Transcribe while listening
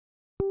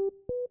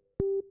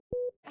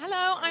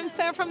I'm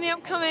Sarah from The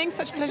Upcoming.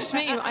 Such a pleasure to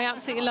meet you. I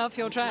absolutely love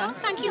your dress.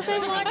 Thank you so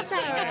much,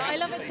 Sarah. I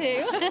love it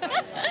too.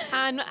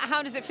 And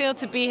how does it feel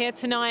to be here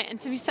tonight and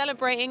to be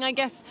celebrating, I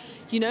guess,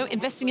 you know,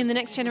 investing in the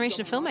next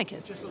generation of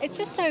filmmakers? It's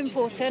just so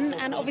important,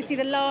 and obviously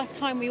the last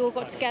time we all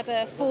got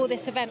together for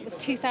this event was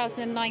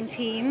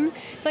 2019.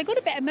 So I got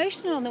a bit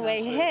emotional on the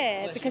way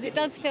here because it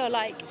does feel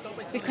like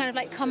we've kind of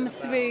like come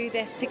through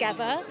this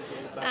together.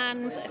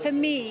 And for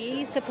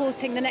me,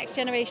 supporting the next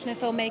generation of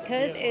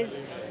filmmakers is,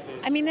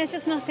 I mean, there's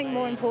just nothing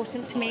more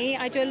important to me.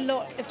 I do a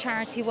lot of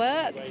charity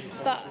work,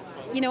 but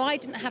you know, I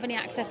didn't have any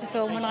access to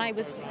film when I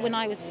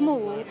was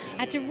small.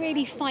 I had to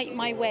really fight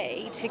my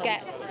way to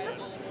get,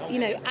 you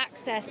know,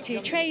 access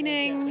to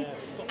training,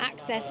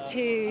 access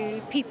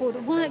to people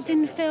that worked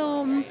in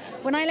film.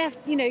 When I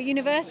left, you know,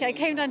 university, I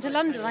came down to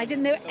London. I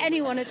didn't know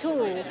anyone at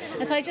all.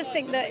 And so I just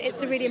think that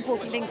it's a really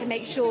important thing to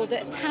make sure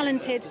that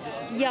talented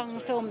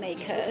young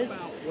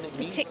filmmakers,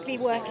 particularly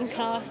working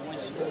class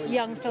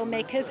young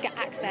filmmakers, get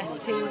access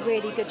to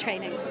really good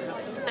training.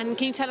 And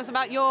can you tell us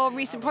about your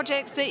recent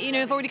projects that, you know,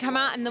 have already come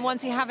out and the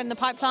ones you have in the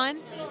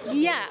pipeline?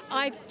 Yeah,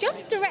 I've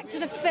just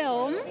directed a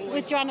film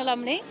with Joanna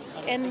Lumley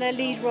in the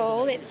lead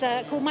role. It's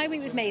called My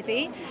Week with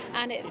Maisie,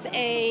 and it's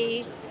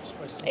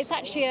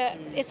actually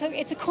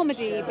a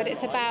comedy, but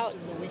it's about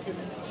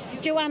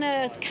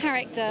Joanna's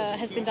character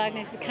has been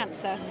diagnosed with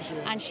cancer,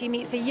 and she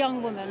meets a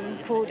young woman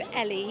called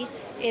Ellie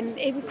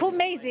called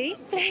Maisie,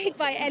 played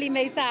by Ellie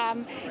Mae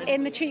Sam,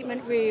 in the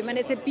treatment room, and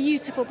it's a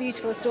beautiful,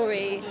 beautiful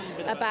story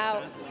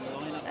about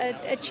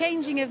a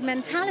changing of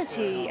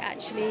mentality,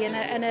 actually,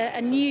 and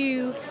a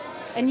new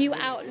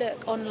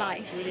outlook on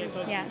life.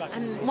 Yeah.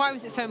 And why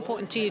was it so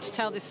important to you to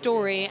tell this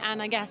story?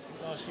 And I guess,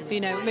 you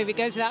know, maybe it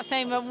goes without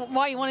saying, but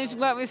why you wanted to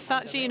work with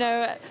such, you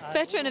know,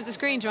 veteran of the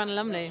screen, Joanna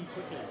Lumley?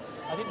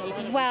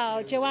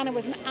 Well, Joanna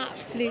was an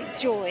absolute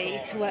joy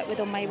to work with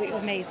on My Week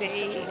with Maisie.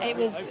 It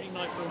was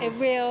a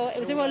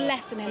real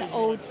lesson in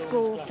old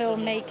school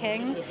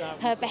filmmaking.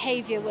 Her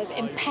behaviour was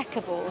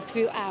impeccable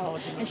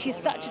throughout, and she's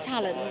such a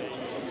talent.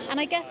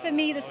 And I guess for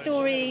me, the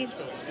story,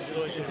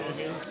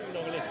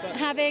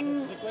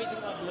 having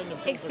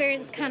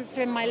experienced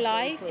cancer in my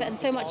life, and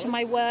so much of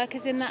my work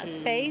is in that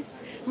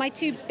space, my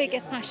two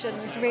biggest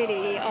passions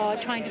really are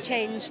trying to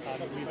change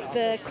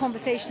the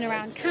conversation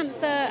around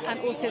cancer and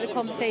also the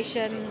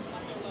conversation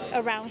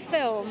around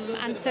film.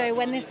 And so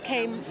when this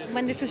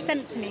was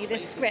sent to me,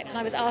 this script, and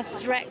I was asked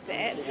to direct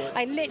it,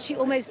 I literally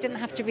almost didn't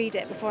have to read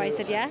it before I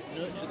said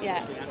yes.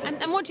 Yeah.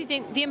 And what do you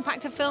think the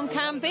impact of film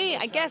can be?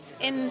 I guess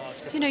in,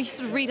 you know, you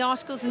sort of read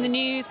articles in the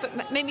news,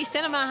 but maybe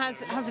cinema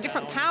has a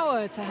different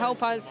power to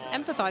help us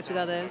empathise with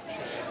others.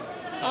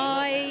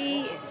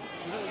 I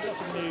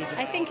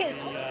think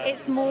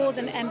it's more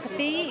than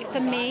empathy for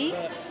me.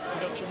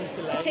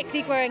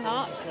 Particularly growing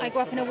up, I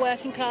grew up in a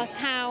working class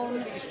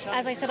town.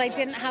 As I said, I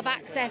didn't have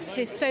access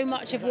to so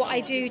much of what I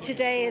do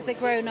today as a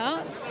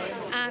grown-up,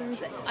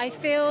 and I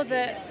feel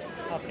that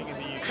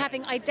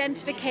having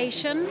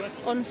identification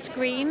on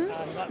screen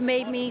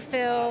made me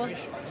feel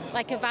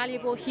like a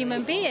valuable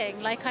human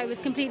being, like I was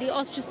completely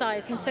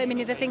ostracized from so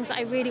many of the things that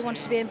I really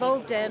wanted to be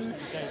involved in,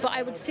 but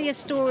I would see a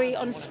story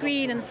on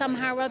screen and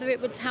somehow or other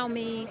it would tell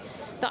me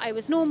that I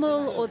was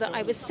normal, or that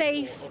I was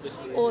safe,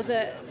 or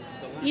that,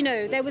 you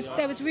know, there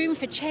was room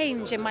for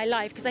change in my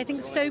life, because I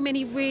think so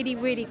many really,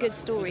 really good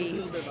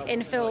stories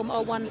in film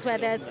are ones where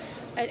there's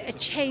a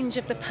change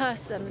of the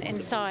person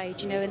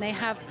inside, you know, and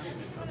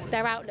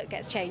their outlook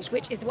gets changed,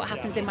 which is what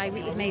happens in My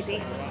Week with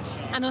Maisie.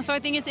 And also I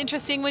think it's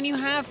interesting when you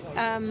have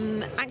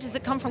actors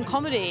that come from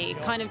comedy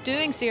kind of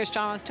doing serious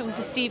drama. I was talking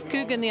to Steve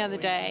Coogan the other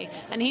day,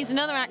 and he's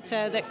another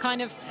actor that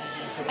kind of,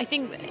 I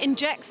think,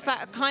 injects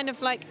that kind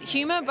of like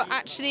humour, but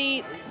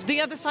actually the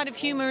other side of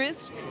humour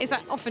is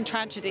that often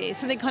tragedy,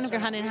 so they kind of go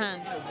hand in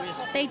hand.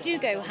 They do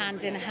go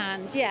hand in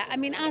hand, yeah. I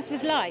mean, as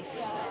with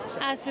life,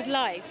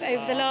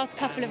 over the last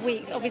couple of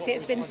weeks, obviously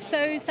it's been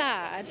so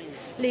sad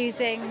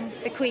losing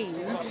the Queen,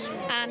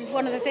 and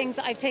one of the things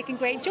that I've taken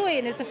great joy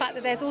in is the fact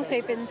that there's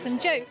also been some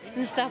jokes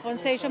and stuff on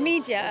social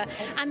media,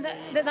 and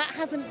that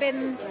hasn't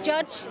been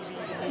judged,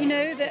 you know,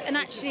 and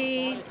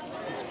actually,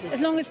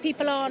 as long as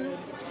people aren't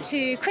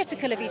too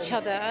critical of each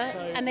other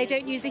and they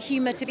don't use the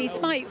humour to be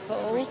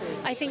spiteful,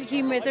 I think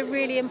humour is a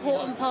really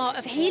important part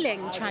of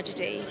healing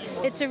tragedy.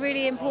 It's a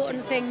really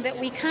important thing that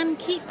we can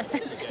keep a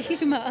sense of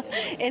humour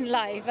in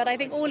life, and I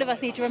think all of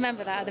us need to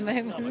remember that at the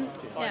moment.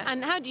 Yeah.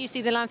 And how do you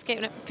see the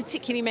landscape,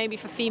 particularly maybe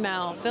for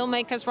female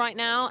filmmakers right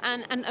now,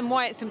 and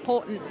why it's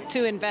important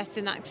to invest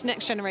in that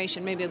next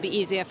generation? Maybe it'll be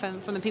easier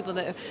from the people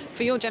that,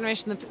 for your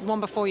generation, the one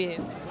before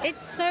you.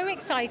 It's so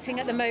exciting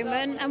at the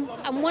moment, and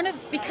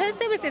because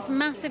there was this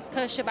massive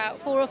push about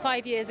 4 or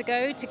 5 years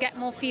ago to get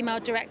more female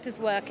directors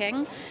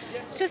working,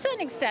 to a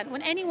certain extent,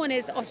 when anyone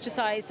is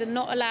ostracised and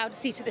not allowed a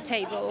seat at the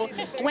table,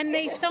 when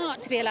they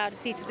start to be allowed a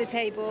seat at the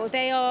table,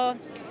 they are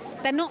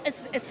they're not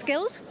as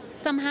skilled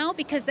somehow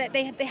because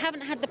they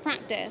haven't had the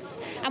practice.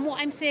 And what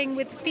I'm seeing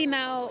with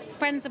female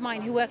friends of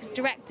mine who work as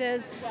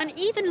directors, and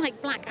even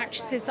like black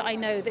actresses that I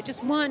know that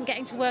just weren't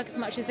getting to work as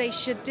much as they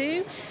should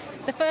do,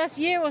 the first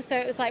year or so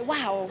it was like,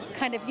 wow,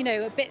 kind of, you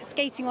know, a bit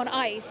skating on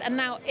ice, and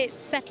now it's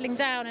settling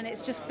down and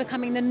it's just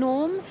becoming the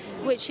norm,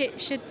 which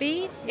it should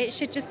be. It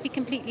should just be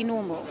completely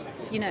normal,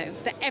 you know,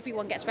 that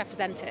everyone gets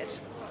represented.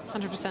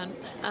 100%.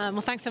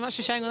 Well, thanks so much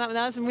for sharing all that with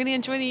us, and really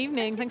enjoy the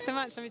evening. Thanks so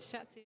much. Lovely to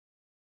chat to you.